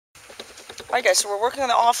Alright guys, so we're working on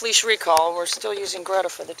the off-leash recall. We're still using Greta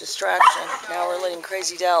for the distraction. Now we're letting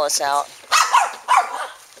Crazy Dallas out.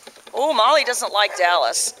 Oh, Molly doesn't like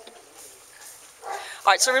Dallas.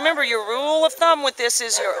 Alright, so remember your rule of thumb with this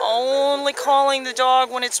is you're only calling the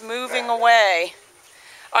dog when it's moving away.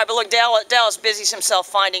 Alright, but look, Dallas busies himself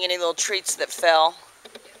finding any little treats that fell.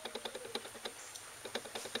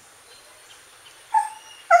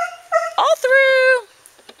 All through!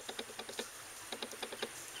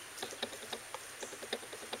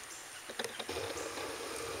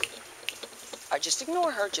 Alright, just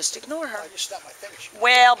ignore her, just ignore her. I just snapped my fingers.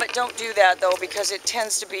 Well, but don't do that though, because it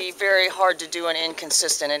tends to be very hard to do and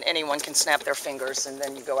inconsistent, and anyone can snap their fingers, and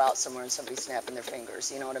then you go out somewhere and somebody's snapping their fingers,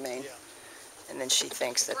 you know what I mean? Yeah. And then she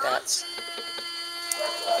thinks that that's...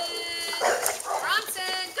 Bronson!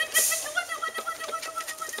 Good.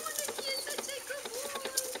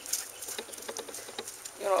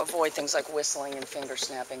 You want to avoid things like whistling and finger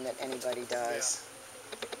snapping that anybody does.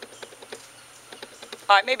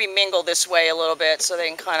 All right, maybe mingle this way a little bit so they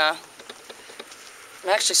can kind of... I'm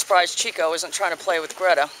actually surprised Chico isn't trying to play with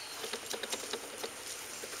Greta.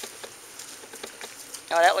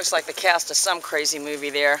 Oh, that looks like the cast of some crazy movie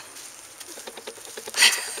there.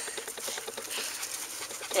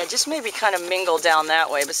 Yeah, just maybe kind of mingle down that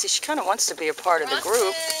way. But see, she kind of wants to be a part of the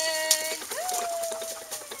group.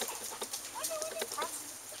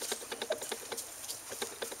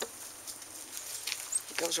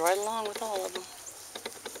 It goes right along with all of them.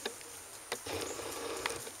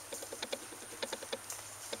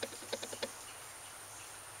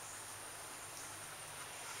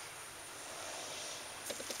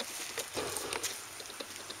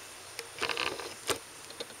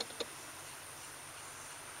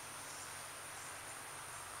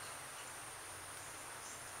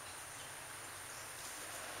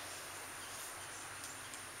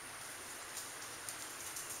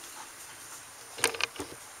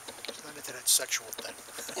 Into that sexual thing.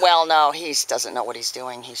 Well, no, he doesn't know what he's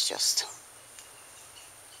doing. He's just...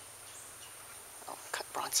 Oh, cut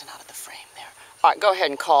Bronson out of the frame there. All right, go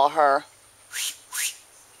ahead and call her.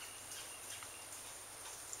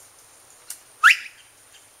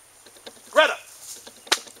 Greta!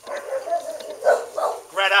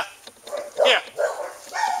 Greta! Here!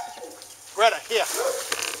 Greta, here!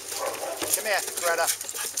 Come here, Greta.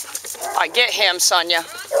 All right, get him, Sonia.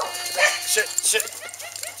 Sit.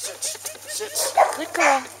 Good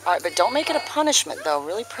girl. All right, but don't make it a punishment, though.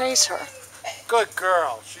 Really praise her. Good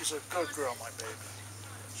girl. She's a good girl, my baby.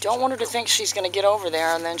 Don't want her to think she's going to get over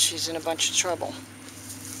there and then she's in a bunch of trouble.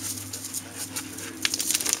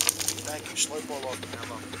 Thank you. Slope all over.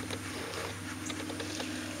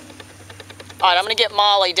 All right, I'm going to get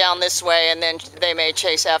Molly down this way and then they may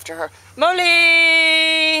chase after her.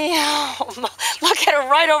 Molly! Oh, look at her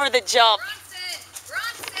right over the jump.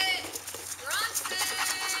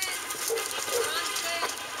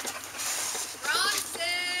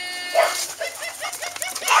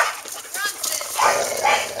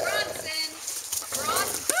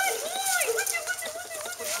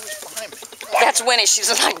 That's Winnie. She's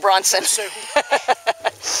like Bronson.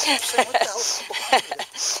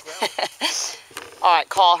 All right,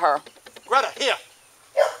 call her. Greta, here.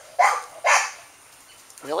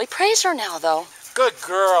 Really praise her now, though. Good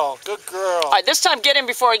girl. Good girl. All right, this time get him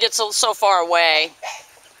before he gets so far away.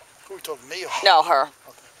 Who are you talking, me or her? No, her.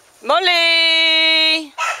 Okay.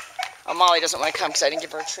 Molly! Oh, Molly doesn't want to come because I didn't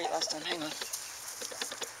give her a treat last time. Hang on.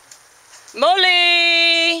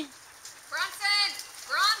 Molly! Bronson!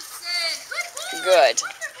 Good.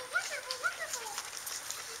 Wonderful.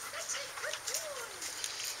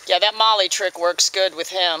 Yeah, that Molly trick works good with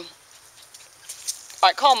him. All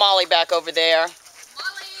right, call Molly back over there. Molly!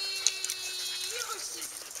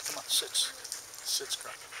 Come on, sit,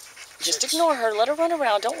 Greta. Just ignore her. Let her run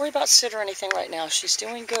around. Don't worry about sit or anything right now. She's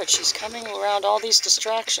doing good. She's coming around all these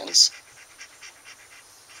distractions.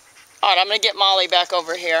 All right, I'm going to get Molly back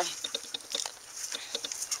over here.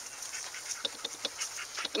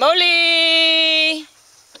 Molly!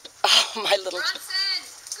 Oh, my little... Bronson!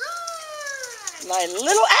 Good! My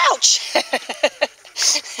little... Ouch!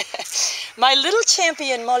 My little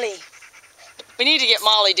champion, Molly. We need to get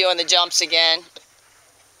Molly doing the jumps again.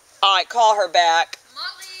 All right, call her back.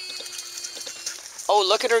 Molly! Oh,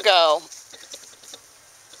 look at her go.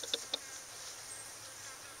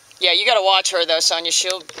 Yeah, you got to watch her, though, Sonia.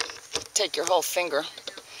 She'll take your whole finger.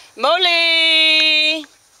 Molly!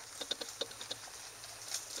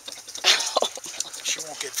 She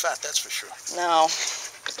won't get fat, that's for sure. No.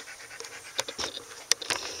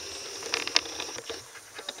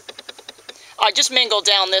 I just mingle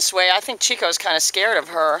down this way. I think Chico's kind of scared of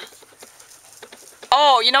her.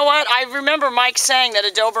 Oh, you know what? I remember Mike saying that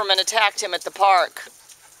a Doberman attacked him at the park.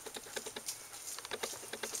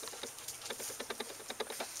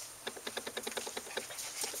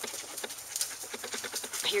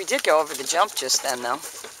 He did go over the jump just then, though.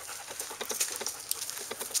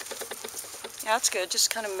 Yeah, that's good. Just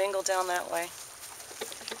kind of mingle down that way.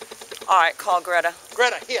 All right, call Greta.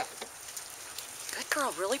 Greta, here. Good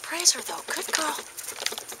girl. Really praise her, though. Good girl.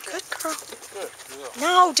 Good girl. Good girl.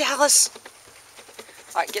 No, Dallas.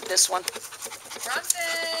 All right, get this one. Bronson.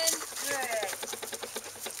 Good.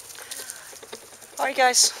 All right,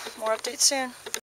 guys. More updates soon.